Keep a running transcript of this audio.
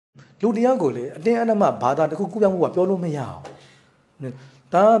လူတရားကိုလေအတင်းအဓမ္မဘာသာတစ်ခုကူးပြောင်းဖို့ကပြောလို့မရအောင်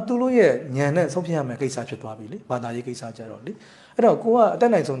ဒါသူတို့ရဲ့ဉာဏ်နဲ့ဆုံးဖြတ်ရမယ့်ကိစ္စဖြစ်သွားပြီလေဘာသာရေးကိစ္စကြတော့လေအဲ့တော့ကိုကအတ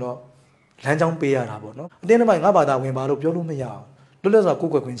က်နိုင်ဆုံးတော့လမ်းကြောင်းပေးရတာပေါ့နော်အတင်းအဓမ္မငါဘာသာဝင်ပါလို့ပြောလို့မရအောင်လွတ်လပ်စွာကို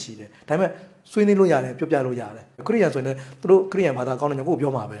ယ်ကွယ်ခွင့်ရှိတယ်ဒါပေမဲ့ဆွေးနွေးလို့ရတယ်ပြောပြလို့ရတယ်ခရိယန်ဆိုရင်သူတို့ခရိယန်ဘာသာကောင်းတယ်ကို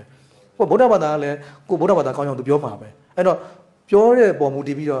ပြောမှာပဲကိုဗုဒ္ဓဘာသာကလည်းကိုဗုဒ္ဓဘာသာကောင်းအောင်သူပြောမှာပဲအဲ့တော့ပြောတဲ့ပုံမူတ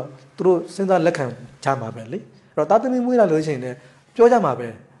ည်ပြီးတော့သူတို့စဉ်းစားလက်ခံကြမှာပဲလေအဲ့တော့တာသမီမွေးလာလို့ရှိရင်လည်းပြောကြမှာပဲ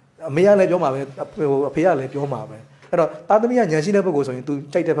အမေကလည်းပြောမှာပဲအဖေကလည်းပြောမှာပဲအဲ့တော့တာသမီကညံရှိတဲ့ဘက်ကိုဆိုရင် तू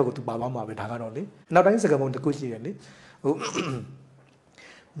ကြိုက်တဲ့ဘက်ကို तू ပါသွားမှာပဲဒါကတော့လေနောက်တိုင်းစကားပုံတစ်ခုရှိတယ်လေဟို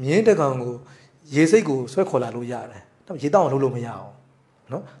မြင်းတကောင်ကိုရေစိတ်ကိုဆွဲခေါ်လာလို့ရတယ်ဒါပေမဲ့ရေတောက်အောင်လုပ်လို့မရအောင်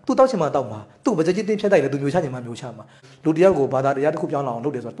နော်သူတောက်ချင်မှတောက်မှာသူ့ဗကြကြီးတင်းဖြတ်တိုက်တယ်သူမျိုးချချင်မှမျိုးချမှာလူတယောက်ကိုဘာသာတရားတစ်ခုပြောင်းလာအောင်လု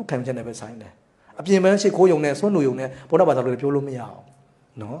ပ်တယ်ဆိုတော့သူ့ခံချက်နဲ့ပဲဆိုင်တယ်အပြင်ပန်းရှိခိုးယုံနဲ့ဆွန့်လို့ယုံနဲ့ဘုရားဘာသာလို့ပြောလို့မရအောင်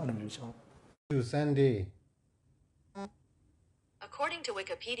နော်အဲ့လိုမျိုးရှောင်း To Sunday. According to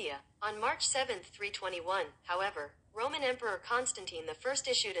Wikipedia, on March 7th, 321, however, Roman Emperor Constantine I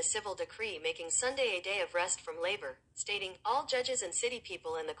issued a civil decree making Sunday a day of rest from labor, stating, "All judges and city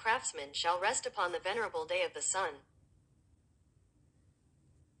people and the craftsmen shall rest upon the venerable day of the sun."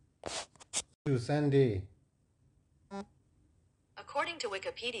 To Sunday. According to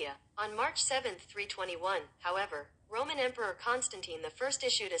Wikipedia, on March 7th, 321, however, Roman Emperor Constantine I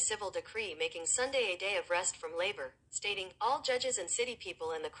issued a civil decree making Sunday a day of rest from labor, stating, "All judges and city people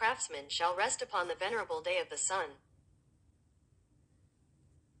and the craftsmen shall rest upon the venerable day of the sun."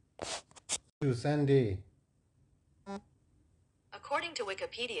 To Sunday. According to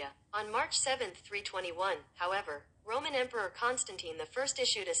Wikipedia, on March 7th, 321, however, Roman Emperor Constantine I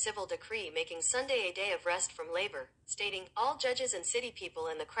issued a civil decree making Sunday a day of rest from labor, stating, "All judges and city people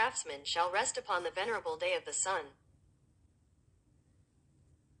and the craftsmen shall rest upon the venerable day of the sun."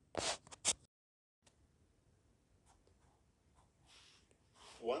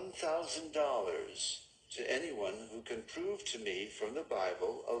 $1,000 to anyone who can prove to me from the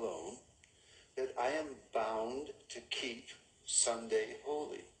Bible alone that I am bound to keep Sunday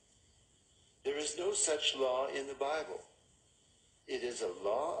holy. There is no such law in the Bible. It is a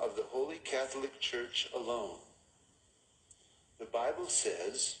law of the Holy Catholic Church alone. The Bible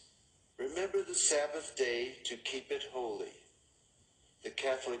says, "Remember the Sabbath day to keep it holy." The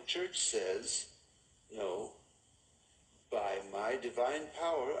Catholic Church says, "No, by my divine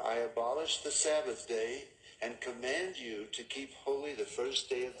power I abolish the Sabbath day and command you to keep holy the first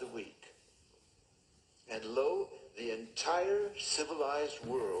day of the week." And lo, the entire civilized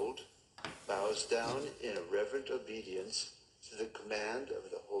world bows down in a reverent obedience to the command of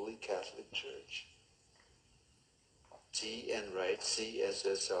the Holy Catholic Church. T.N. Wright,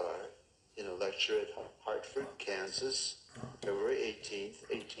 CSSR, in a lecture at Hartford, Kansas, February 18th,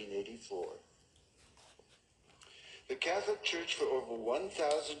 1884. The Catholic Church for over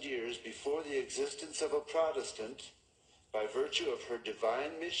 1,000 years before the existence of a Protestant, by virtue of her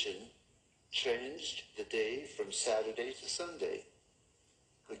divine mission, changed the day from Saturday to Sunday.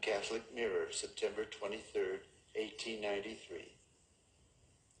 The Catholic Mirror, September 23rd, 1893.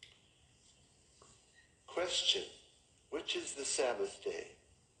 Question: which is the Sabbath day?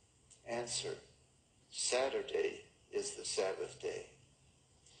 Answer: Saturday is the Sabbath day.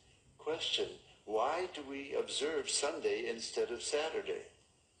 Question: why do we observe Sunday instead of Saturday?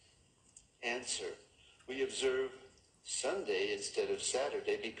 Answer: we observe Sunday instead of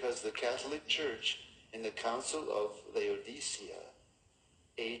Saturday because the Catholic Church in the Council of Laodicea,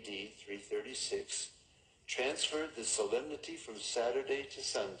 AD 336, transferred the solemnity from Saturday to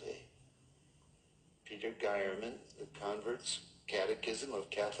Sunday. Peter Geierman, The Convert's Catechism of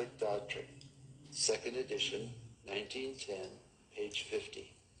Catholic Doctrine, 2nd edition, 1910, page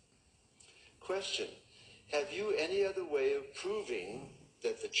 50. Question: have you any other way of proving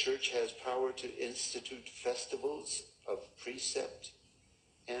that the Church has power to institute festivals of precept?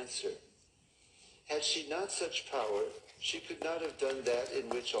 Answer: had she not such power, she could not have done that in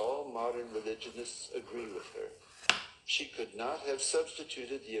which all modern religionists agree with her. She could not have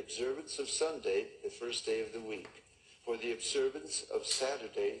substituted the observance of Sunday, the first day of the week, for the observance of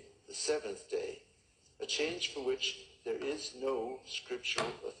Saturday, the seventh day, a change for which there is no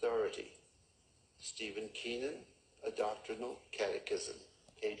scriptural authority. Stephen Keenan, A Doctrinal Catechism,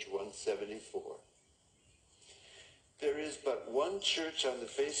 page 174. There is but one church on the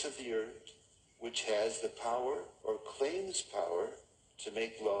face of the earth which has the power or claims power to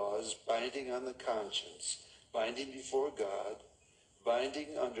make laws binding on the conscience, binding before God,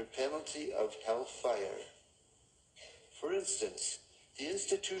 binding under penalty of hellfire. For instance, the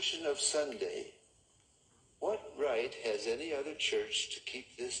institution of Sunday. What right has any other church to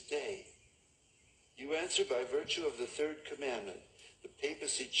keep this day? You answer by virtue of the third commandment. The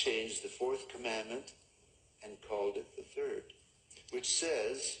papacy changed the fourth commandment and called it the third, which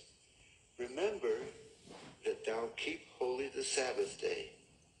says, remember that thou keep holy the Sabbath day.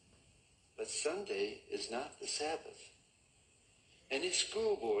 But Sunday is not the Sabbath. Any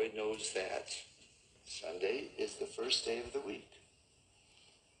schoolboy knows that. Sunday is the first day of the week.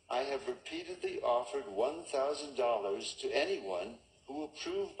 I have repeatedly offered $1,000 to anyone who will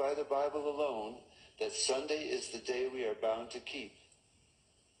prove by the Bible alone that Sunday is the day we are bound to keep.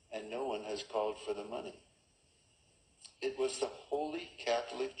 And no one has called for the money. It was the Holy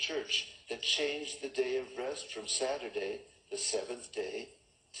Catholic Church that changed the day of rest from Saturday, the seventh day,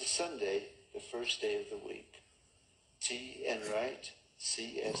 to Sunday, the first day of the week. T. N. Wright,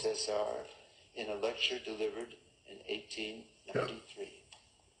 CSSR, in a lecture delivered in 1893.